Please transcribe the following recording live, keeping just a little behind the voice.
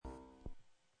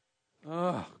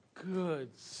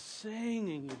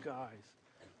guys.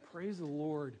 Praise the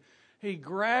Lord. Hey,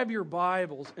 grab your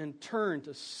Bibles and turn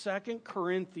to 2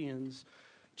 Corinthians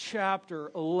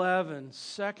chapter 11.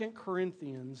 2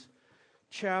 Corinthians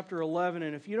chapter 11.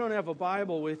 And if you don't have a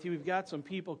Bible with you, we've got some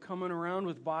people coming around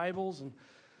with Bibles. And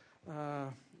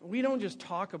we don't just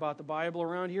talk about the Bible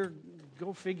around here.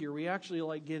 Go figure. We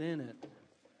actually get in it.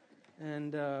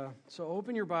 And so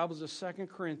open your Bibles to 2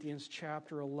 Corinthians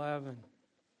chapter 11.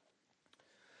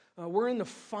 We're in the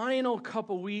final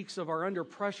couple weeks of our Under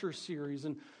Pressure series,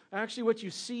 and actually what you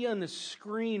see on the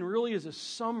screen really is a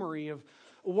summary of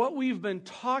what we've been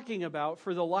talking about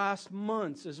for the last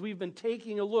months as we've been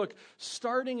taking a look,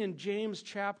 starting in James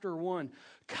chapter 1.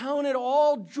 Count it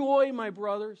all joy, my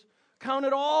brothers. Count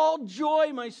it all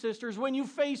joy, my sisters, when you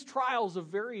face trials of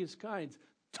various kinds.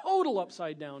 Total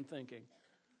upside down thinking.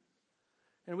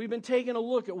 And we've been taking a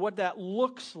look at what that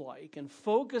looks like and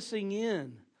focusing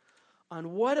in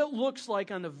on what it looks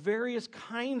like on the various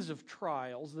kinds of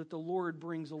trials that the Lord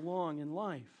brings along in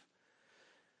life.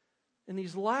 In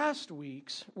these last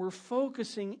weeks, we're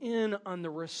focusing in on the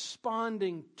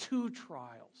responding to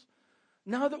trials.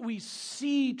 Now that we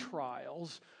see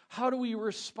trials, how do we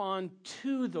respond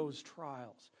to those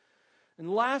trials?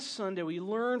 And last Sunday, we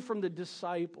learned from the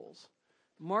disciples,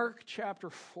 Mark chapter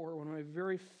 4, one of my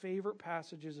very favorite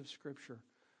passages of Scripture,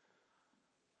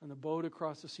 on the boat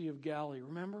across the Sea of Galilee.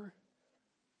 Remember?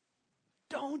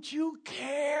 Don't you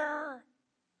care?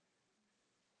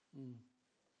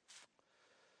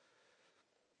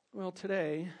 Well,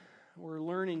 today we're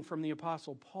learning from the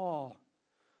Apostle Paul.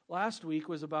 Last week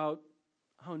was about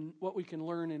what we can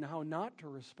learn and how not to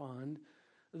respond.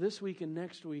 This week and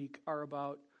next week are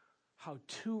about how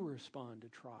to respond to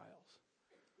trials.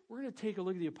 We're going to take a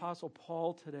look at the Apostle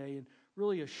Paul today in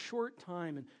really a short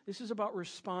time. And this is about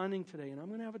responding today. And I'm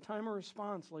going to have a time of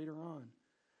response later on.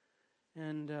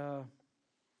 And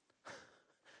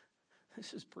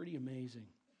this is pretty amazing.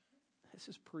 This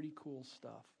is pretty cool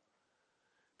stuff.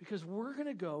 Because we're going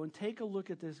to go and take a look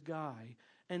at this guy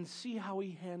and see how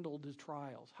he handled his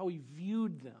trials, how he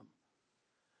viewed them.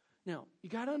 Now, you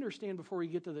got to understand before we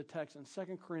get to the text in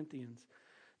 2 Corinthians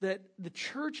that the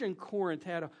church in Corinth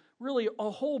had really a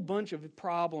whole bunch of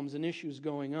problems and issues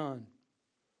going on.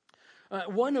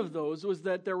 One of those was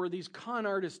that there were these con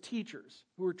artist teachers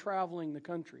who were traveling the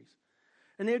countries.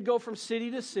 And they'd go from city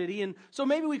to city, and so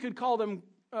maybe we could call them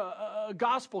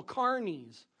gospel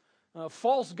carnies,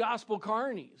 false gospel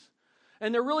carnies.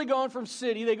 And they're really going from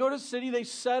city. They go to city, they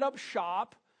set up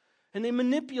shop, and they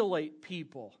manipulate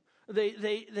people.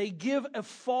 They give a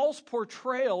false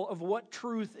portrayal of what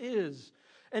truth is.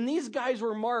 And these guys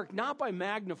were marked not by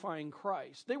magnifying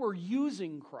Christ. They were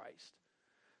using Christ.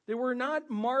 They were not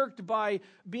marked by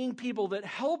being people that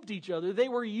helped each other. They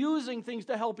were using things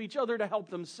to help each other to help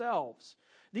themselves.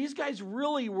 These guys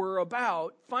really were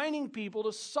about finding people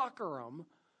to succor them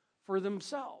for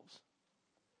themselves.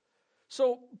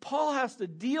 So Paul has to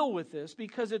deal with this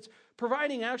because it's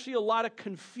providing actually a lot of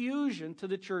confusion to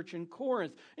the church in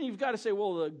Corinth. And you've got to say,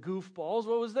 well, the goofballs,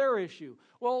 what was their issue?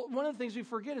 Well, one of the things we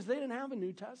forget is they didn't have a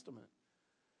New Testament.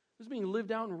 It was being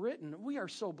lived out and written. We are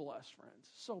so blessed, friends,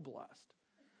 so blessed.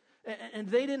 And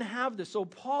they didn't have this. So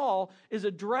Paul is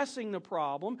addressing the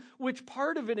problem, which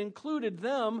part of it included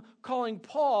them calling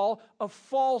Paul a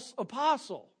false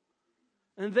apostle.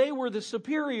 And they were the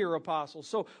superior apostles.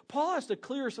 So Paul has to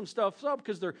clear some stuff up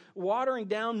because they're watering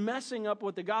down, messing up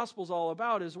what the gospel's all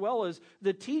about, as well as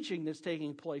the teaching that's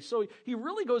taking place. So he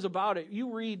really goes about it.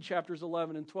 You read chapters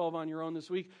 11 and 12 on your own this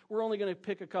week. We're only going to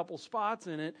pick a couple spots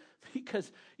in it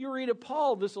because you read it.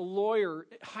 Paul, this a lawyer,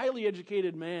 highly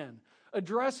educated man,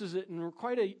 addresses it in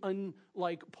quite a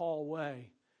unlike Paul way.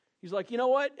 He's like, you know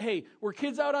what? Hey, we're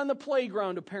kids out on the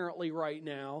playground apparently right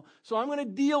now, so I'm going to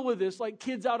deal with this like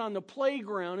kids out on the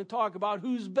playground and talk about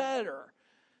who's better.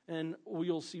 And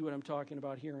you'll see what I'm talking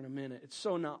about here in a minute. It's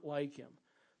so not like him.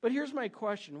 But here's my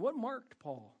question. What marked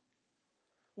Paul?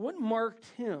 What marked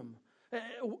him?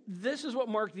 This is what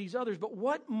marked these others, but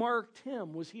what marked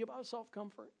him? Was he about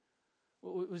self-comfort?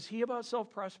 Was he about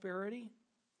self-prosperity?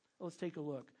 Well, let's take a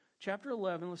look. Chapter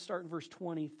 11, let's start in verse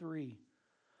 23.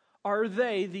 Are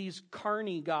they, these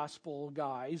carny gospel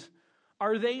guys,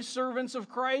 are they servants of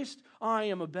Christ? I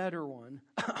am a better one.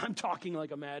 I'm talking like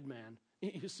a madman.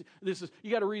 You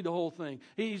got to read the whole thing.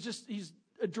 He's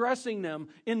addressing them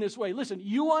in this way. Listen,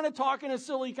 you want to talk in a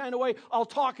silly kind of way? I'll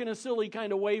talk in a silly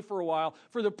kind of way for a while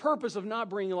for the purpose of not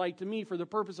bringing light to me, for the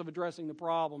purpose of addressing the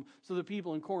problem so the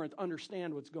people in Corinth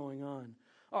understand what's going on.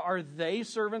 Are they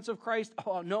servants of Christ?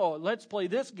 Oh, no, let's play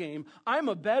this game. I'm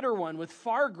a better one with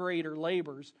far greater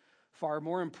labors, far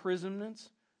more imprisonments,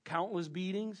 countless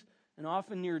beatings, and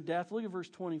often near death. Look at verse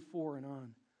 24 and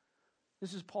on.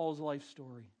 This is Paul's life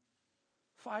story.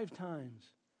 5 times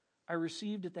I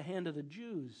received at the hand of the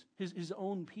Jews, his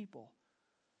own people,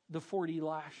 the 40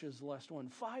 lashes less one.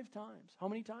 5 times. How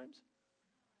many times?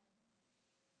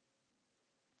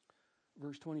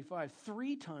 Verse 25.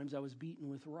 3 times I was beaten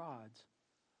with rods.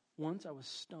 Once I was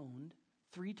stoned.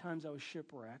 3 times I was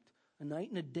shipwrecked. A night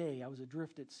and a day I was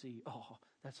adrift at sea. Oh,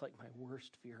 that's like my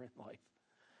worst fear in life.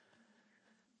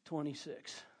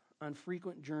 26. On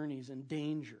frequent journeys and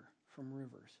danger from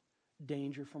rivers.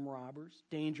 Danger from robbers,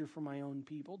 danger from my own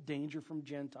people, danger from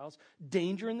Gentiles,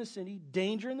 danger in the city,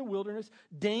 danger in the wilderness,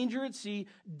 danger at sea,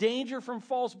 danger from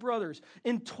false brothers,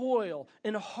 in toil,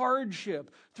 in hardship,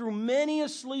 through many a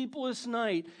sleepless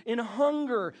night, in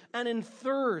hunger and in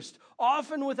thirst,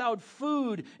 often without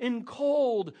food, in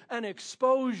cold and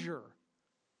exposure.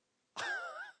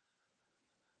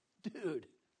 Dude,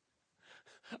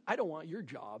 I don't want your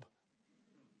job.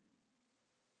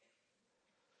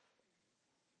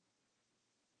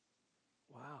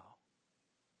 Wow.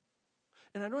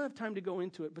 And I don't have time to go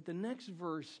into it, but the next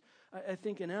verse, I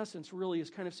think in essence, really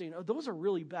is kind of saying, oh, those are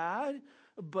really bad,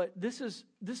 but this is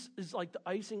like the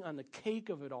icing on the cake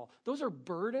of it all. Those are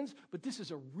burdens, but this is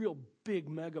a real big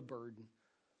mega burden.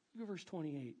 Look at verse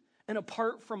 28. And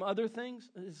apart from other things,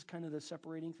 this is kind of the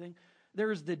separating thing,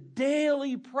 there is the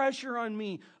daily pressure on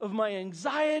me of my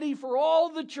anxiety for all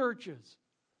the churches.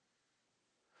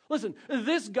 Listen,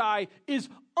 this guy is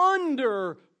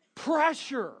under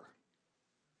pressure.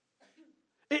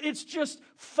 It's just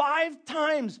 5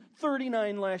 times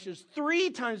 39 lashes,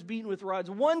 3 times beaten with rods,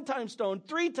 1 time stoned,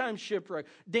 3 times shipwrecked.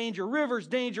 Danger, rivers,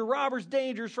 danger, robbers,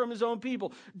 dangers from his own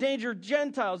people. Danger,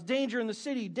 Gentiles, danger in the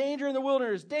city, danger in the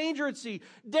wilderness, danger at sea,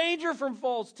 danger from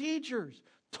false teachers.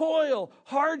 Toil,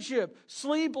 hardship,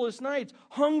 sleepless nights,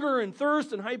 hunger and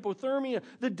thirst and hypothermia,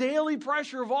 the daily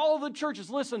pressure of all the churches.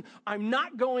 Listen, I'm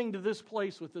not going to this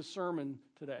place with this sermon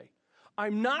today.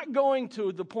 I'm not going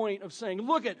to the point of saying,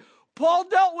 look at, Paul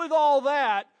dealt with all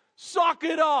that, suck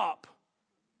it up.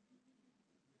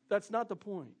 That's not the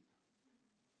point.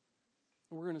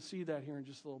 We're going to see that here in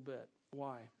just a little bit.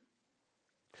 Why?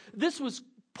 This was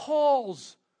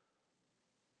Paul's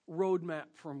roadmap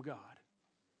from God.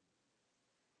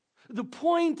 The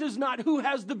point is not who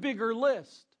has the bigger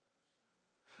list.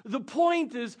 The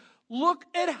point is, look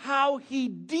at how he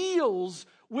deals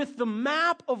with the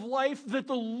map of life that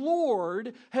the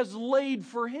Lord has laid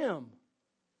for him.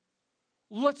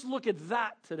 Let's look at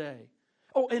that today.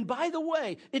 Oh, and by the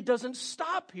way, it doesn't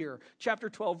stop here. Chapter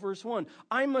 12, verse 1.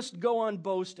 I must go on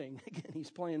boasting. Again,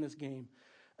 he's playing this game.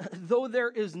 Though there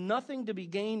is nothing to be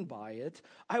gained by it,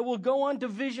 I will go on to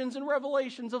visions and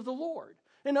revelations of the Lord.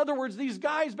 In other words, these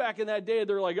guys back in that day,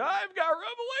 they're like, I've got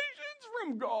revelations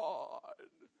from God.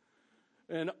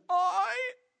 And I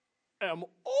am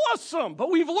awesome.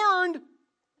 But we've learned,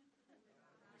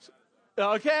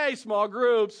 okay, small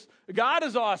groups, God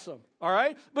is awesome. All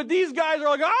right? But these guys are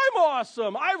like, I'm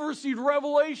awesome. I've received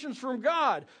revelations from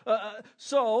God.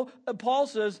 So Paul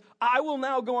says, I will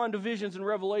now go on to visions and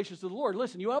revelations to the Lord.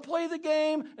 Listen, you want to play the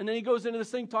game? And then he goes into this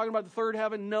thing talking about the third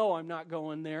heaven. No, I'm not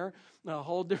going there. A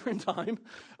whole different time.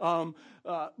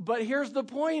 But here's the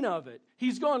point of it.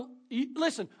 He's going,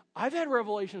 listen, I've had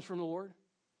revelations from the Lord.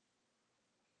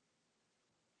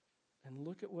 And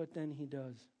look at what then he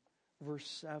does. Verse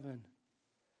 7.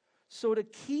 So to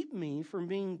keep me from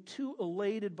being too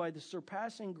elated by the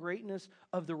surpassing greatness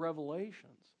of the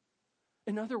revelations.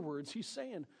 In other words, he's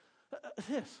saying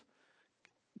this.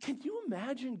 Can you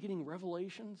imagine getting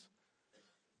revelations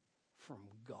from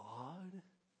God?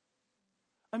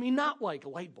 I mean, not like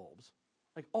light bulbs.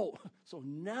 Like, oh, so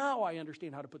now I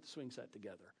understand how to put the swing set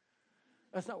together.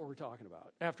 That's not what we're talking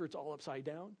about. After it's all upside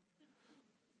down.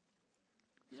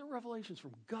 These are revelations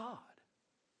from God.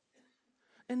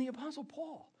 And the Apostle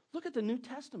Paul, look at the New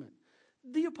Testament.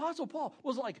 The Apostle Paul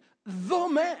was like the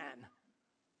man.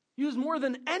 He was more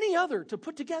than any other to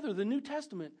put together the New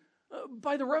Testament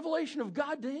by the revelation of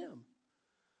God to him.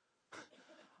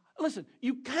 Listen,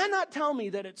 you cannot tell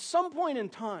me that at some point in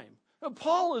time,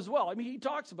 Paul as well, I mean, he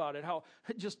talks about it, how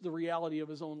just the reality of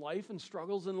his own life and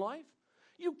struggles in life.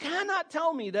 You cannot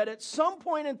tell me that at some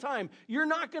point in time, you're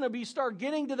not going to start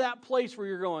getting to that place where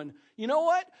you're going, you know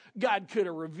what? God could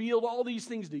have revealed all these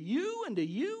things to you and to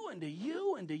you and to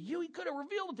you and to you. He could have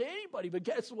revealed it to anybody, but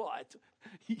guess what?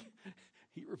 He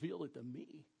revealed it to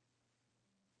me.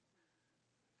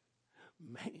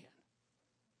 Man,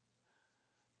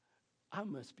 I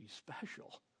must be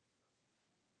special.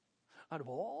 Out of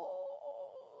all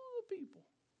the people,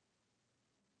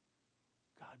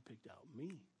 God picked out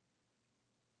me.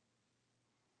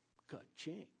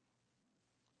 Ka-ching.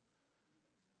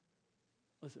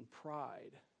 Listen,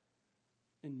 pride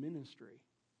in ministry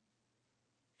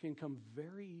can come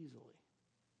very easily.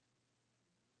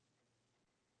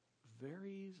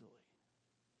 Very easily.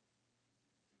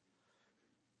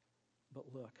 But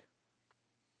look,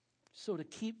 so to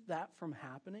keep that from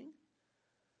happening,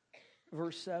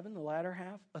 verse 7, the latter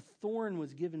half, a thorn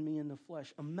was given me in the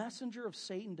flesh, a messenger of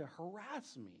Satan to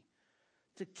harass me,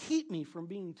 to keep me from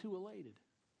being too elated.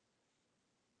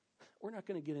 We're not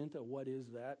going to get into what is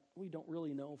that. We don't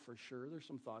really know for sure. There's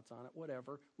some thoughts on it,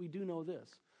 whatever. We do know this.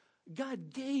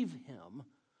 God gave him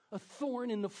a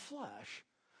thorn in the flesh,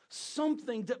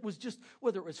 something that was just,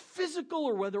 whether it was physical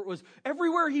or whether it was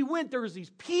everywhere he went, there was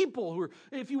these people who were,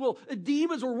 if you will,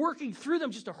 demons were working through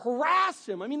them just to harass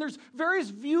him. I mean, there's various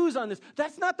views on this.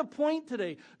 That's not the point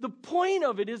today. The point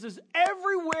of it is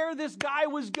everywhere this guy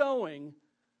was going,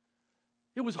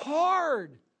 it was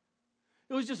hard.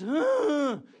 It was just,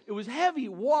 it was heavy.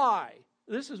 Why?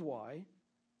 This is why.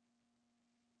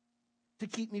 To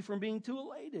keep me from being too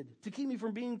elated, to keep me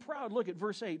from being proud. Look at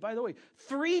verse 8. By the way,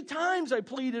 3 times I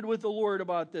pleaded with the Lord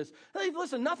about this. Hey,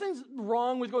 listen, nothing's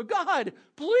wrong with going, God,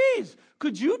 please,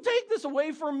 could you take this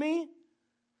away from me?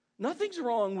 Nothing's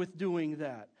wrong with doing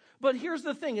that. But here's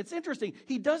the thing. It's interesting.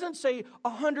 He doesn't say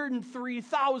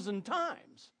 103,000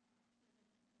 times.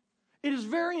 It is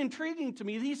very intriguing to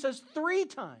me that he says 3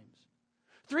 times.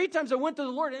 3 times I went to the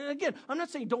Lord. And again, I'm not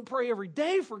saying don't pray every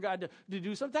day for God to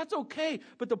do something. That's okay.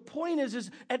 But the point is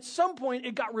at some point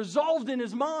it got resolved in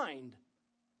his mind.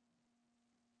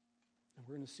 And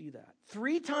we're going to see that.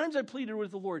 3 times I pleaded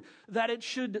with the Lord that it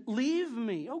should leave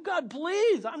me. Oh, God,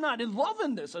 please. I'm not in love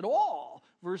in this at all.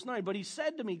 Verse 9, but he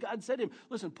said to me, God said to him,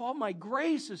 listen, Paul, my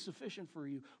grace is sufficient for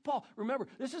you. Paul, remember,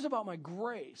 this is about my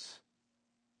grace.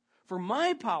 For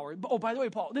my power. Oh, by the way,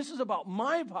 Paul, this is about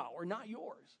my power, not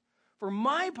yours. For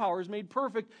my power is made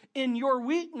perfect in your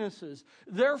weaknesses.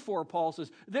 Therefore, Paul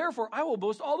says, therefore I will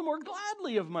boast all the more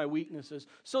gladly of my weaknesses,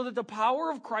 so that the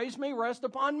power of Christ may rest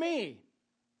upon me.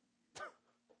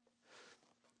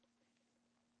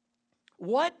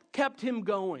 What kept him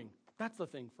going? That's the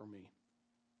thing for me.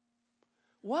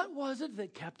 What was it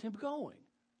that kept him going?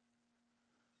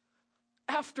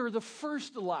 After the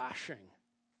first lashing.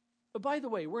 But by the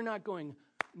way, we're not going,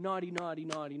 naughty, naughty,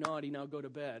 naughty, naughty, now go to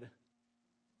bed.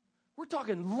 We're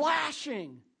talking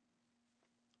lashing.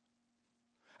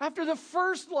 After the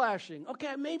first lashing,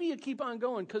 okay, maybe you keep on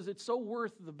going because it's so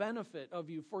worth the benefit of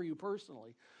you for you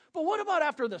personally. But what about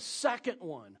after the second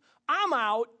one? I'm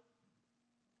out.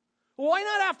 Why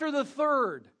not after the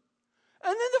third?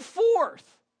 And then the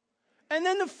fourth. And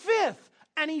then the fifth.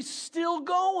 And he's still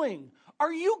going.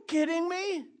 Are you kidding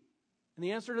me? And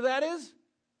the answer to that is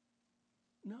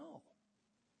no.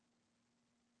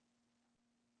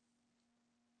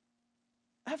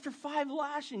 After 5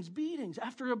 lashings, beatings,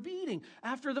 after a beating,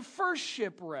 after the first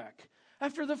shipwreck,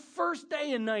 after the first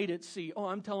day and night at sea. Oh,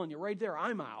 I'm telling you, right there,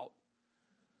 I'm out.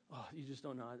 Oh, you just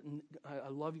don't know. I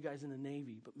love you guys in the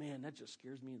Navy, but man, that just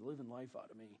scares me, living life out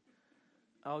of me.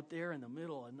 Out there in the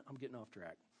middle, and I'm getting off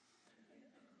track.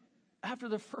 After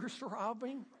the first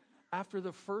robbing, after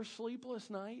the first sleepless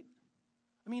night,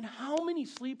 I mean, how many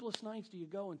sleepless nights do you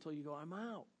go until you go, I'm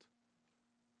out?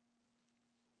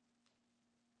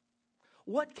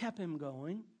 What kept him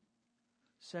going?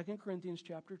 2 Corinthians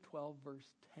chapter 12, verse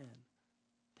 10.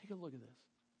 Take a look at this.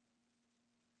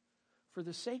 For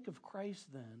the sake of Christ,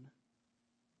 then,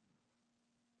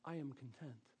 I am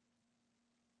content.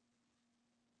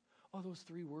 Oh, those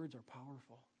 3 words are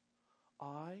powerful.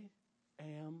 I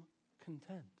am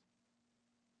content.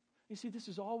 You see, this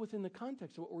is all within the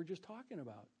context of what we're just talking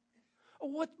about.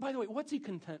 By the way, what's he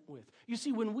content with? You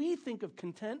see, when we think of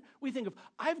content, we think of,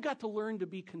 I've got to learn to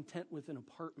be content with an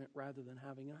apartment rather than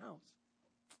having a house.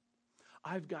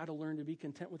 I've got to learn to be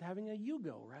content with having a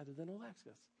Yugo rather than a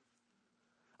Lexus.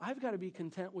 I've got to be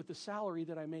content with the salary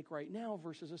that I make right now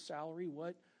versus a salary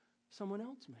what someone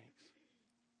else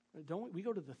makes. Don't we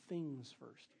go to the things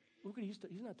first? Look what he's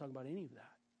not talking about any of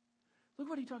that. Look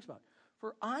what he talks about.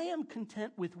 For I am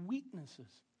content with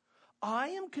weaknesses. I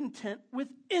am content with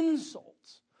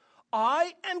insults.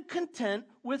 I am content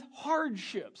with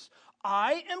hardships.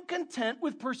 I am content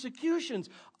with persecutions.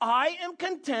 I am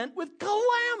content with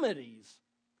calamities.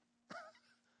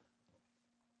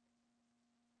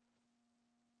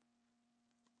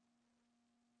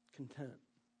 Content.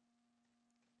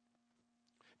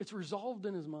 It's resolved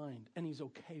in his mind, and he's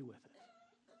okay with it.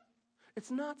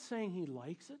 It's not saying he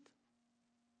likes it.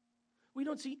 We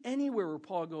don't see anywhere where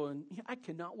Paul going, I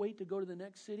cannot wait to go to the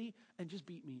next city and just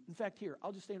beat me. In fact, here,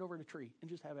 I'll just stand over in a tree and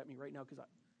just have at me right now because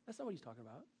that's not what he's talking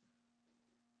about.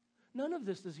 None of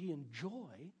this does he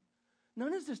enjoy.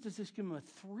 None of this does this give him a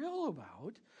thrill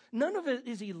about. None of it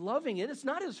is he loving it. It's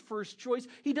not his first choice.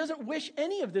 He doesn't wish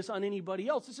any of this on anybody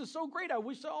else. This is so great. I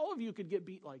wish all of you could get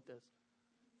beat like this.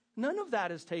 None of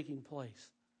that is taking place.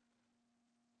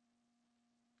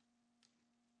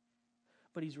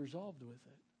 But he's resolved with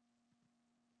it.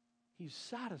 He's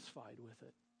satisfied with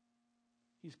it.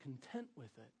 He's content with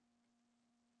it.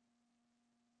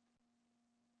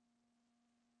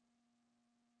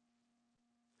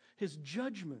 His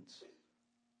judgments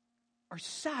are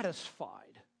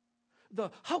satisfied.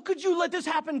 How could you let this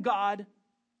happen, God?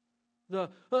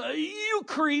 You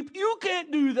creep, you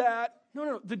can't do that.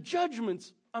 No. The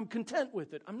judgments, I'm content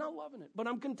with it. I'm not loving it, but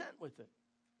I'm content with it.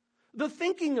 The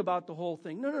thinking about the whole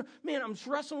thing. No, man, I'm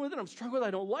wrestling with it. I'm struggling with it.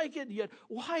 I don't like it. Yet,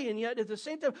 why? And yet, at the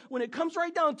same time, when it comes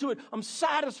right down to it, I'm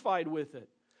satisfied with it.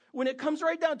 When it comes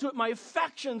right down to it, my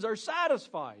affections are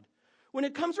satisfied. When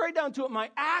it comes right down to it,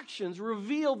 my actions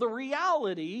reveal the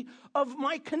reality of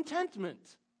my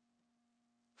contentment.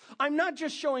 I'm not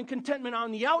just showing contentment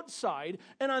on the outside,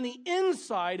 and on the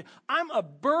inside, I'm a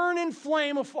burning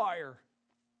flame of fire.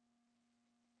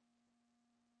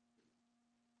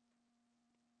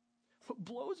 What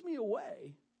blows me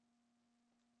away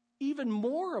even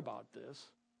more about this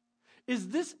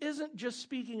isn't just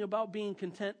speaking about being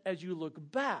content as you look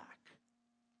back.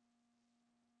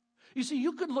 You see,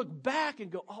 you could look back and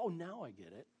go, oh, now I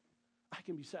get it. I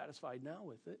can be satisfied now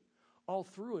with it. All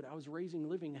through it, I was raising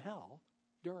living hell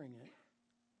during it.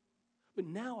 But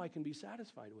now I can be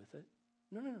satisfied with it.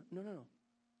 No.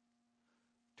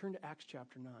 Turn to Acts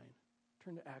chapter 9.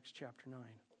 Turn to Acts chapter 9.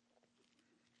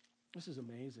 This is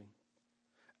amazing.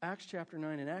 Acts chapter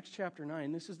 9. In Acts chapter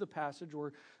 9, this is the passage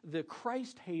where the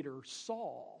Christ hater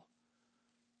Saul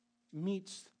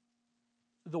meets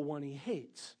the one he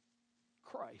hates,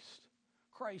 Christ.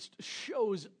 Christ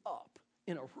shows up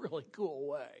in a really cool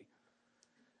way.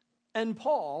 And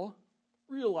Paul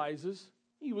realizes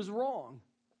he was wrong.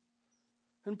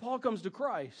 And Paul comes to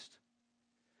Christ.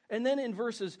 And then in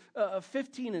verses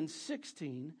 15 and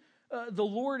 16, the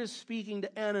Lord is speaking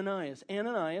to Ananias.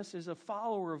 Ananias is a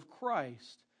follower of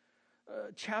Christ.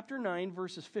 Chapter 9,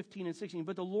 verses 15 and 16.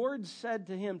 But the Lord said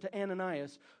to him, to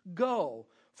Ananias, go,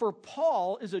 for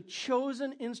Paul is a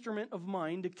chosen instrument of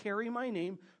mine to carry my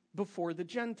name before the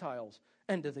Gentiles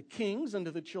and to the kings and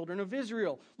to the children of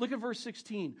Israel. Look at verse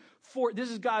 16. For this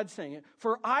is God saying it.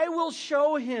 For I will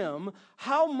show him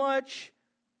how much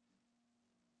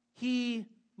he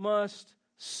must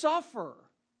suffer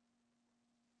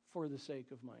for the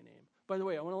sake of my name. By the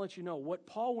way, I want to let you know what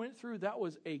Paul went through. That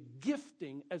was a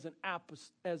gifting as an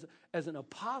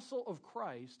apostle of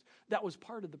Christ. That was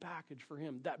part of the package for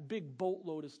him. That big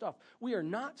boatload of stuff. We are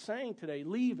not saying today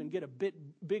leave and get a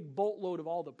big boatload of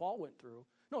all that Paul went through.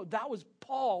 No, that was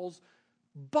Paul's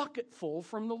bucketful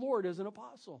from the Lord as an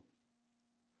apostle.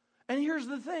 And here's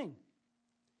the thing.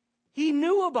 He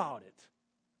knew about it.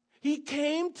 He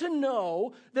came to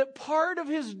know that part of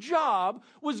his job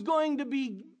was going to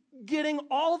be getting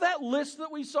all that list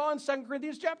that we saw in 2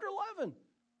 Corinthians chapter 11.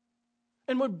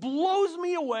 And what blows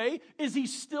me away is he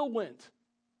still went.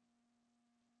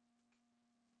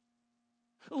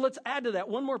 Let's add to that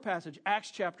one more passage, Acts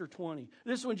chapter 20.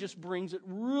 This one just brings it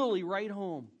really right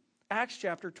home. Acts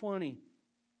chapter 20.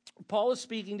 Paul is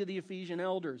speaking to the Ephesian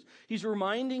elders. He's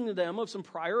reminding them of some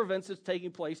prior events that's taking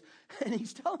place, and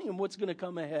he's telling them what's going to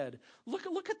come ahead.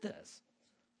 Look at this.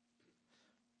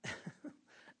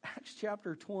 Acts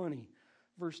chapter 20,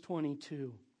 verse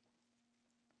 22.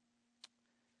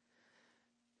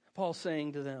 Paul's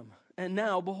saying to them, and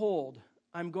now, behold,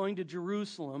 I'm going to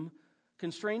Jerusalem,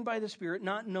 constrained by the Spirit,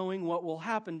 not knowing what will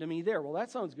happen to me there. Well, that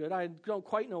sounds good. I don't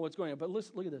quite know what's going on. But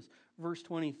listen, look at this. Verse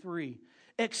 23.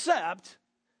 Except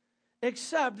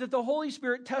that the Holy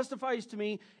Spirit testifies to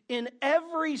me in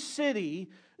every city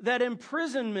that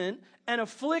imprisonment and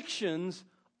afflictions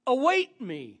await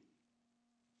me.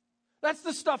 That's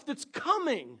the stuff that's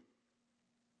coming.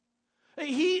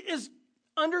 He is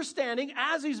understanding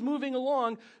as he's moving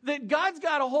along that God's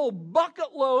got a whole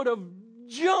bucket load of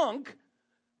junk,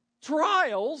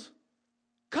 trials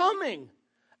coming,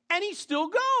 and he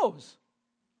still goes.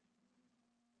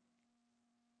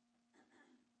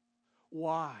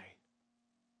 Why?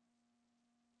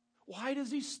 Why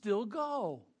does he still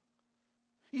go?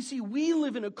 You see, we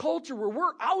live in a culture where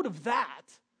we're out of that.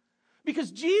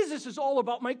 Because Jesus is all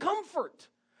about my comfort.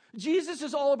 Jesus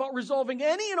is all about resolving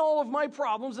any and all of my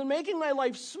problems and making my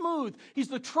life smooth. He's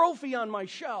the trophy on my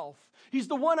shelf. He's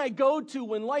the one I go to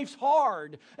when life's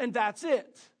hard, and that's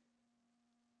it.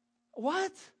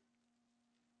 What?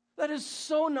 That is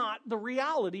so not the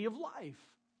reality of life.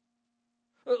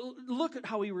 Look at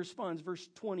how he responds, verse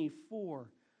 24.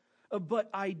 But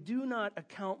I do not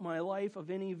account my life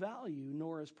of any value,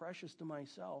 nor as precious to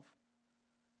myself.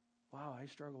 Wow, I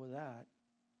struggle with that.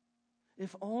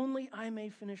 If only I may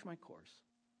finish my course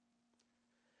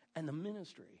and the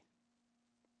ministry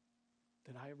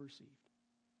that I have received.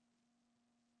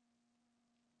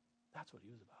 That's what he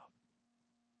was about.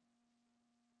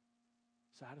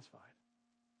 Satisfied.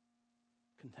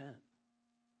 Content.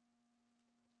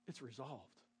 It's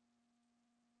resolved.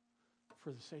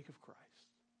 For the sake of Christ.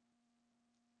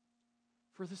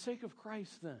 For the sake of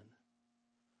Christ, then,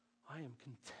 I am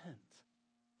content.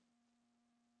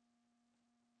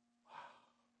 Wow.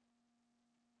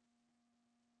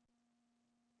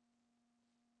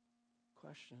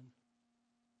 Question.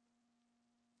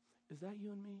 Is that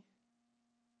you and me?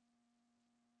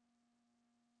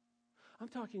 I'm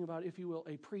talking about, if you will,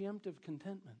 a preemptive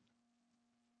contentment.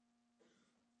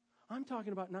 I'm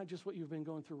talking about not just what you've been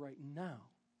going through right now.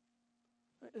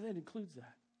 That includes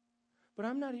that. But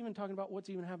I'm not even talking about what's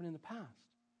even happened in the past.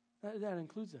 That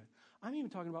includes that. I'm even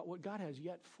talking about what God has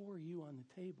yet for you on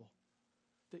the table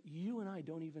that you and I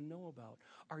don't even know about.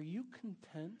 Are you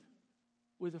content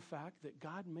with the fact that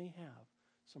God may have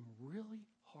some really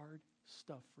hard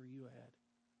stuff for you ahead?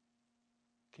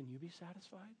 Can you be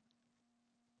satisfied?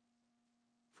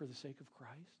 For the sake of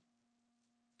Christ?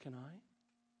 Can I?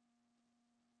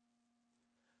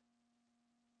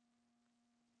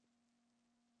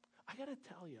 I got to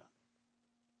tell you,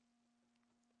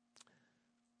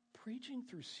 preaching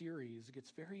through series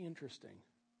gets very interesting.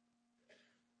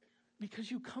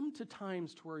 Because you come to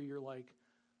times to where you're like,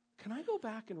 can I go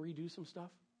back and redo some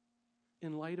stuff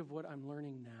in light of what I'm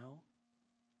learning now?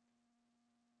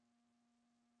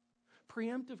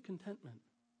 Preemptive contentment.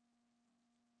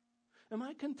 Am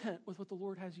I content with what the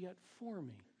Lord has yet for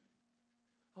me?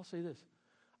 I'll say this.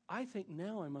 I think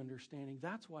now I'm understanding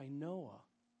that's why Noah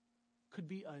could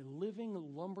be a living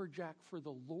lumberjack for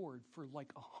the Lord for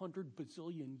like 100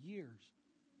 bazillion years.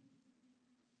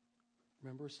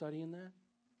 Remember studying that?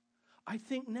 I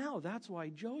think now that's why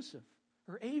Joseph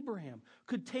or Abraham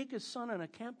could take his son on a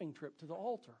camping trip to the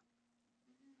altar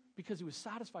because he was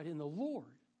satisfied in the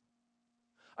Lord.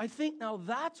 I think now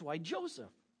that's why Joseph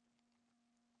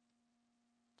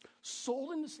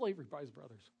sold into slavery by his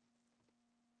brothers.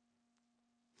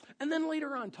 And then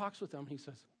later on talks with them. He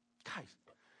says, guys,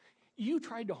 you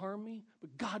tried to harm me,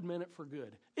 but God meant it for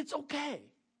good. It's okay.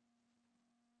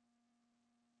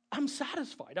 I'm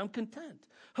satisfied. I'm content.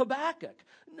 Habakkuk,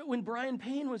 when Brian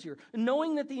Payne was here,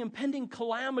 knowing that the impending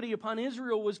calamity upon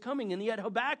Israel was coming, and yet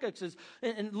Habakkuk says,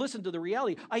 and listen to the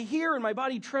reality, I hear and my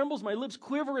body trembles, my lips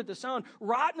quiver at the sound,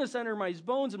 rottenness enters my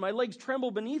bones, and my legs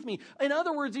tremble beneath me. In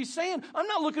other words, he's saying, I'm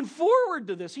not looking forward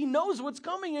to this. He knows what's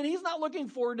coming, and he's not looking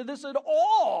forward to this at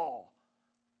all.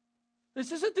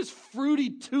 This isn't this fruity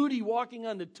tooty walking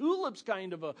on the tulips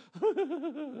kind of a...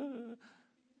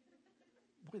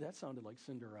 Boy, that sounded like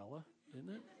Cinderella,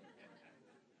 didn't it?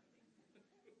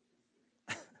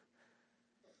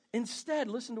 Instead,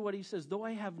 listen to what he says. Though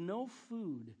I have no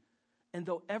food, and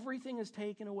though everything is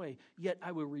taken away, yet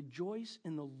I will rejoice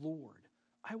in the Lord.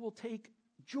 I will take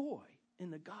joy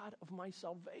in the God of my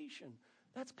salvation.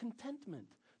 That's contentment.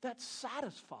 That's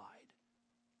satisfied.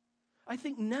 I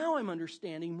think now I'm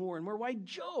understanding more and more why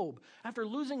Job, after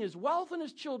losing his wealth and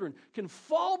his children, can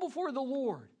fall before the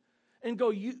Lord and go,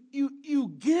 you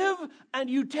give and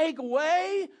you take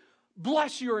away,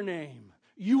 bless your name.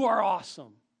 You are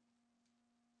awesome.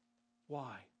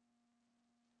 Why?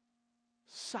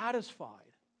 Satisfied,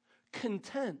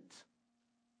 content.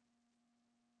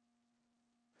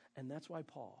 And that's why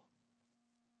Paul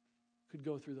could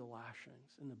go through the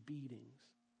lashings and the beatings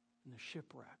and the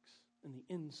shipwrecks and the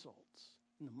insults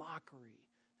and the mockery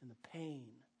and the pain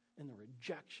and the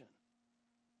rejection.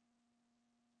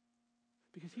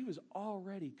 Because he was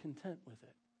already content with it.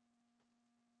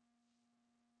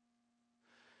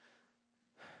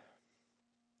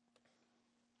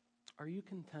 Are you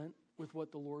content with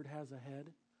what the Lord has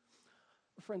ahead?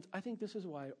 Friends, I think this is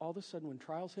why all of a sudden when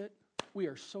trials hit, we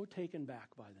are so taken back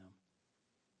by them.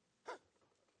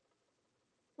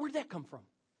 Where'd that come from?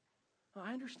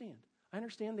 I understand. I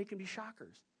understand they can be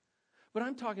shockers. But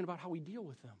I'm talking about how we deal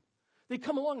with them. They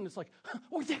come along and it's like,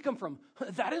 where'd that come from?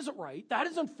 That isn't right. That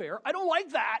isn't fair. I don't like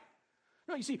that.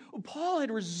 No, you see, Paul had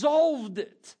resolved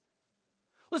it.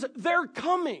 Listen, they're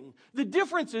coming. The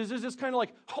difference is this kind of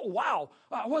like, oh, wow,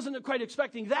 I wasn't quite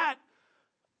expecting that.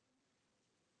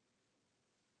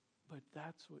 But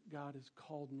that's what God has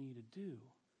called me to do.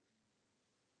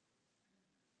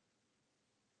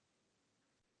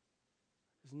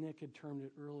 As Nick had termed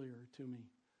it earlier to me,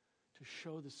 to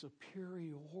show the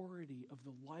superiority of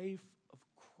the life of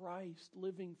Christ,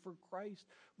 living for Christ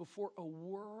before a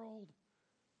world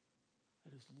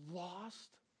that is lost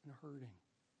and hurting.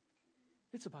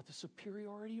 It's about the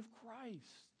superiority of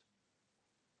Christ.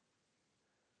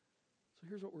 So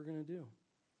here's what we're going to do.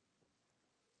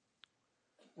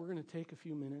 We're going to take a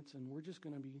few minutes and we're just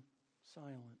going to be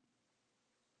silent.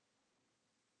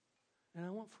 And I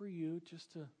want for you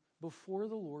just to, before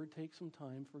the Lord, take some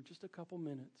time for just a couple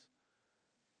minutes.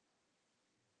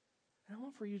 And I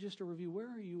want for you just to review, where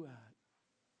are you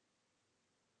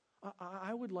at?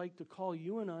 I would like to call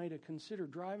you and I to consider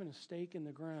driving a stake in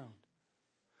the ground.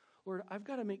 Lord, I've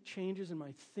got to make changes in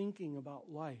my thinking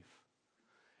about life.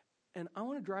 And I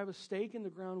want to drive a stake in the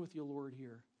ground with you, Lord,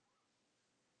 here.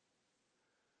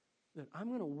 That I'm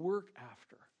going to work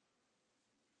after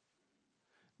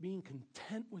being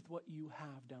content with what you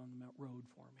have down the road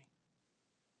for me.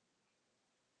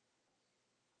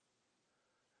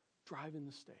 Driving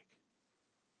the stake.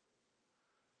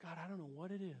 God, I don't know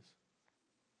what it is,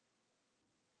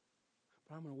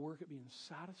 but I'm going to work at being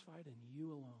satisfied in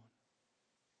you alone.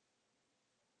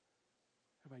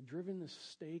 Have I driven the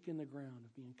stake in the ground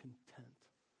of being content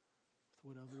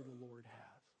with whatever the Lord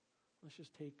has? Let's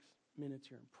just take minutes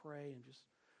here and pray and just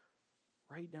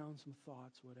write down some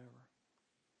thoughts, whatever.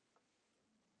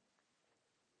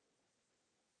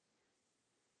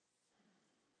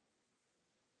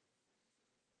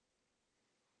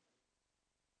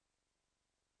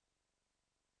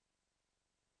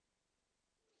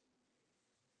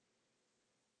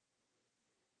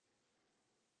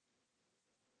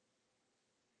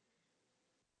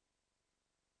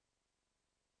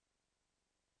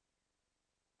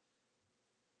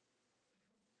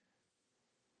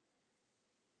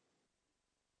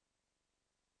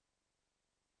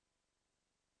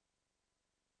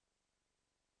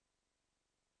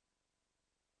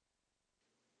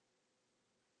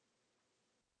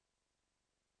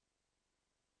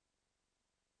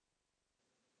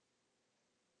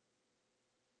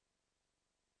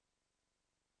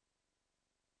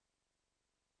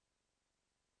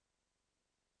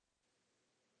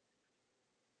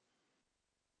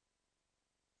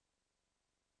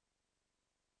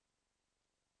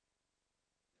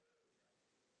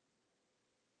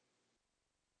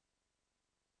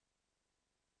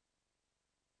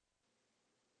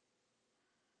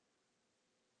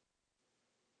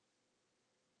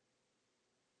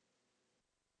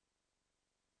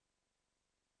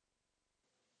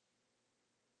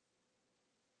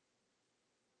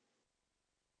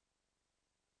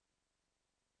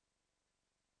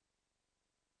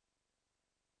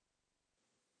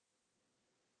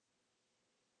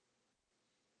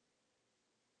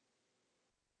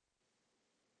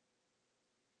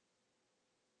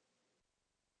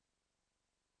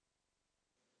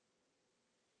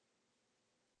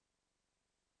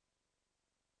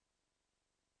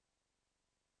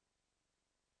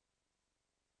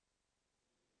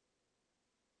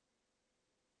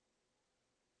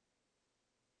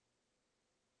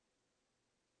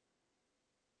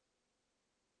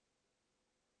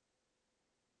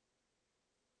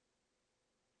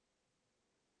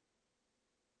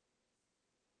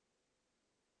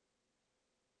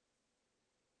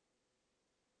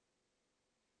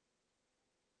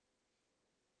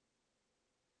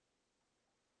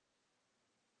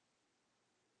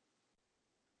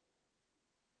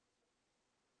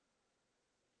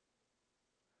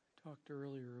 Talked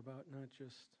earlier about not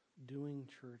just doing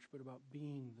church, but about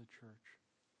being the church.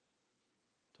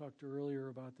 Talked earlier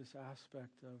about this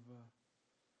aspect of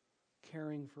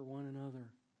caring for one another,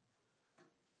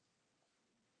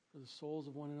 for the souls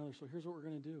of one another. So here's what we're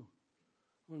going to do.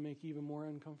 I'm going to make you even more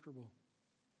uncomfortable.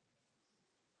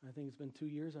 I think it's been 2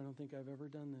 years. I don't think I've ever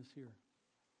done this here.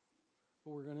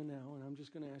 But we're going to now, and I'm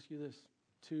just going to ask you this.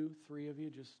 2, 3 of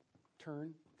you just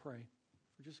turn, pray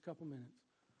for just a couple minutes.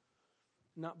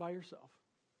 Not by yourself.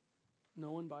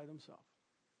 No one by themselves.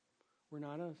 We're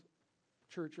not a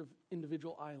church of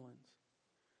individual islands.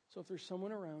 So if there's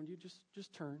someone around you,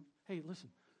 just turn. Hey, listen,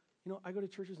 I go to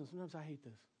churches and sometimes I hate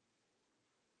this.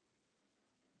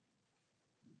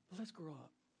 But let's grow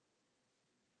up.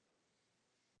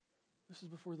 This is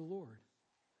before the Lord.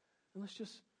 And let's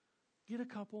just get a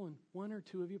couple and 1 or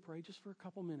 2 of you pray just for a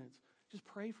couple minutes. Just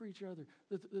pray for each other.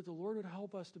 That the Lord would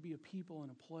help us to be a people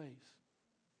and a place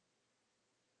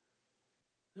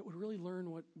that would really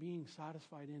learn what being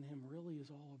satisfied in Him really is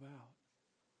all about.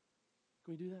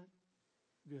 Can we do that?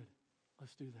 Good.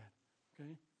 Let's do that.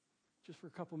 Okay? Just for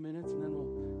a couple minutes, and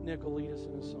then Nick will lead us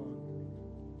in a song.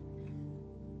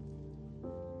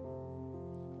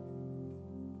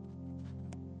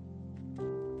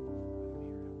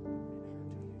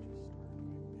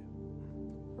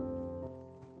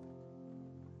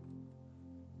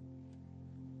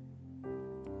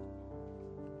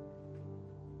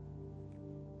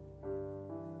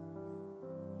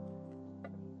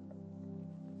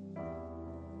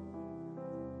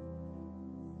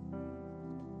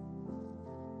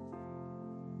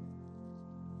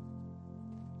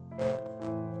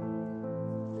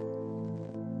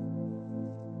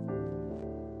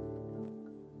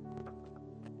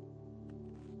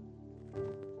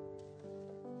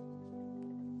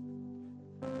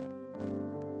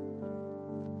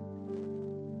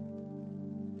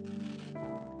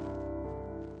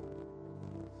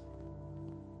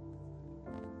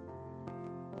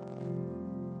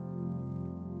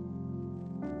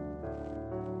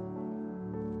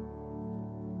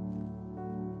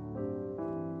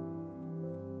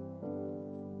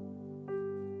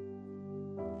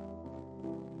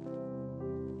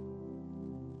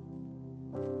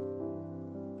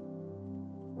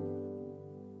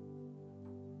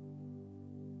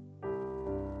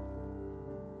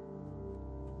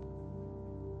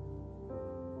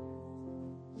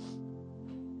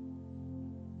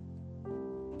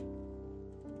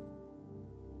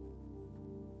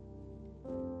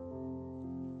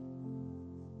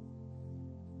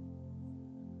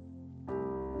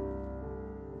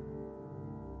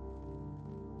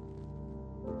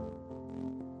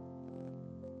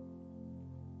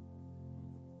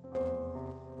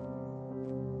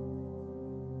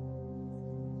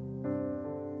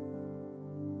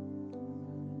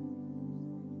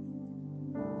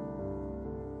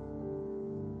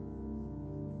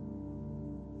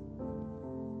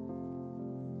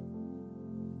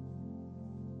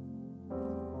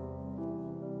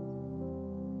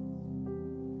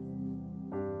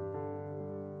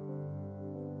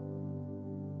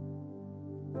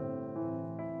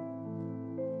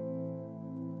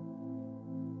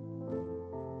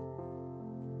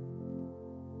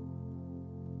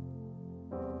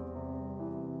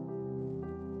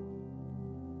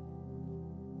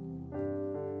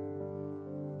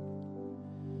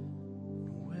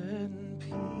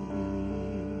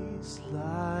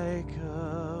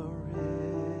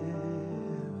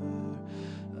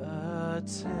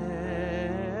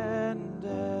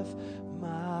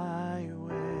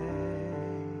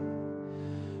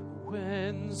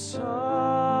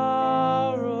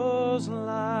 sorrows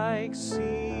like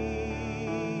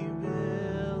sea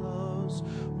billows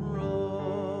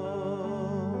roll,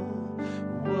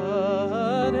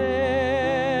 whatever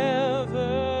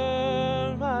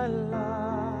my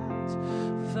lot,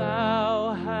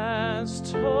 thou hast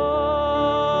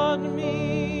taught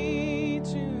me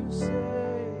to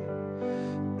say,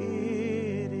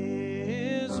 it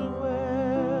is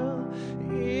well,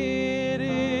 it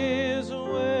is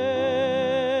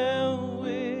well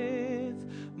with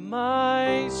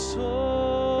my soul.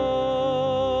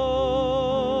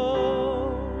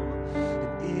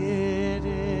 It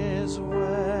is well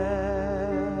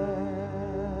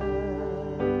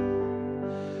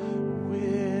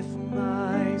with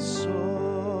my soul.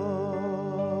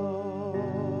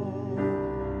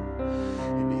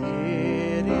 And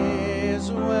it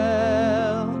is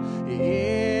well,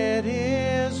 it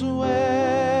is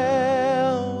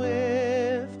well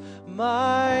with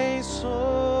my soul.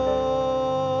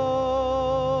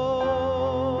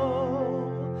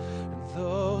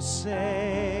 Though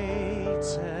Satan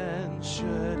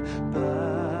should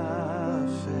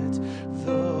buffet,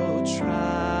 though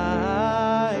trials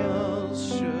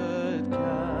should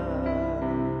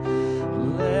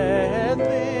come, let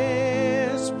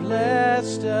this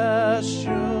blessed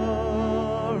assurance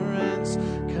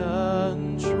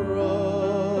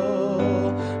control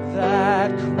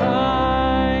that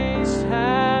Christ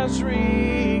has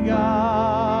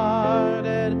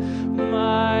regarded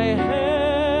my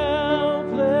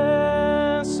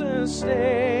helpless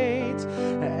estate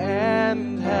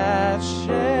and has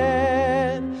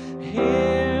shed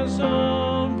his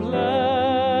own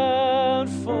blood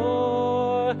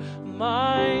for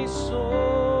my soul.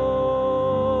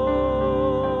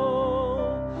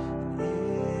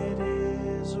 It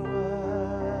is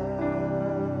well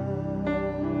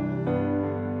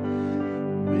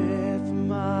with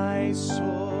my soul.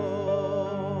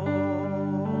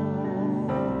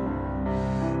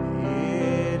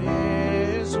 It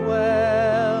is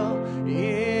well,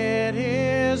 it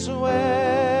is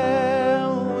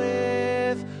well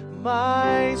with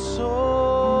my soul.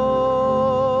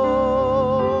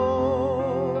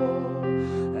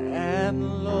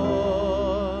 And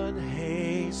Lord,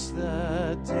 haste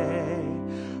the day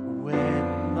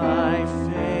when my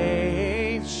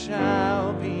faith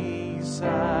shall be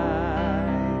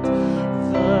sight,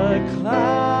 the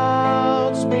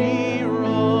clouds be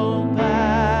rolled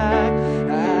back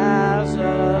as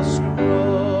a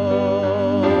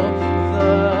scroll,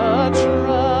 the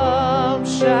trump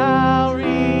shall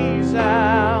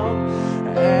resound,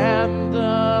 and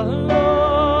the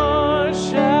Lord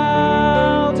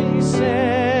shall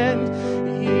descend.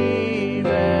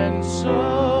 Even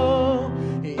so,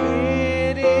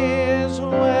 it is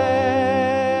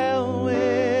well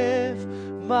with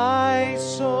my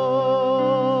soul,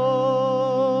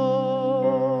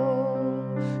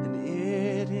 and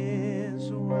it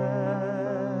is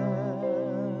well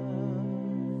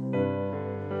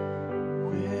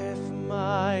with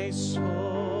my soul.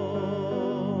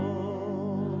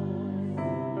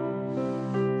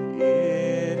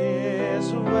 It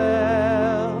is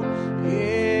well,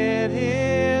 it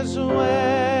is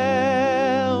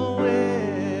well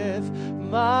with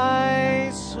my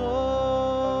soul.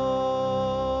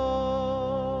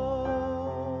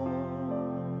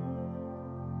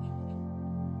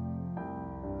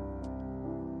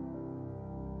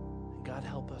 God,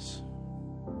 help us.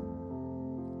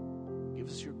 Give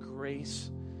us your grace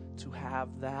to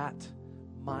have that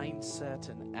mindset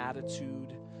and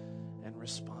attitude and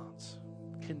response.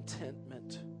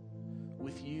 Contentment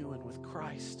with you and with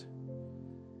Christ.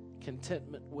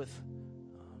 Contentment with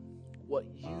what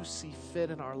you see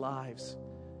fit in our lives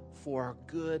for our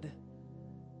good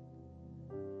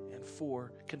and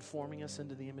for conforming us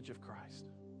into the image of Christ.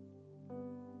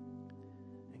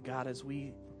 And God, as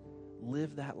we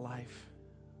live that life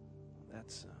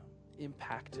that's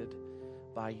impacted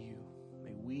by you,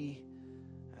 may we,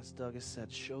 as Doug has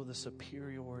said, show the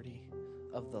superiority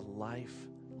of the life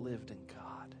lived in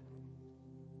God.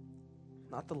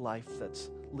 Not the life that's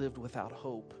lived without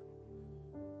hope,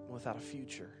 without a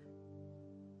future.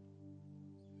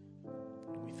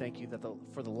 And we thank you that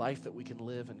for the life that we can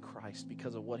live in Christ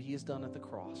because of what he has done at the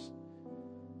cross.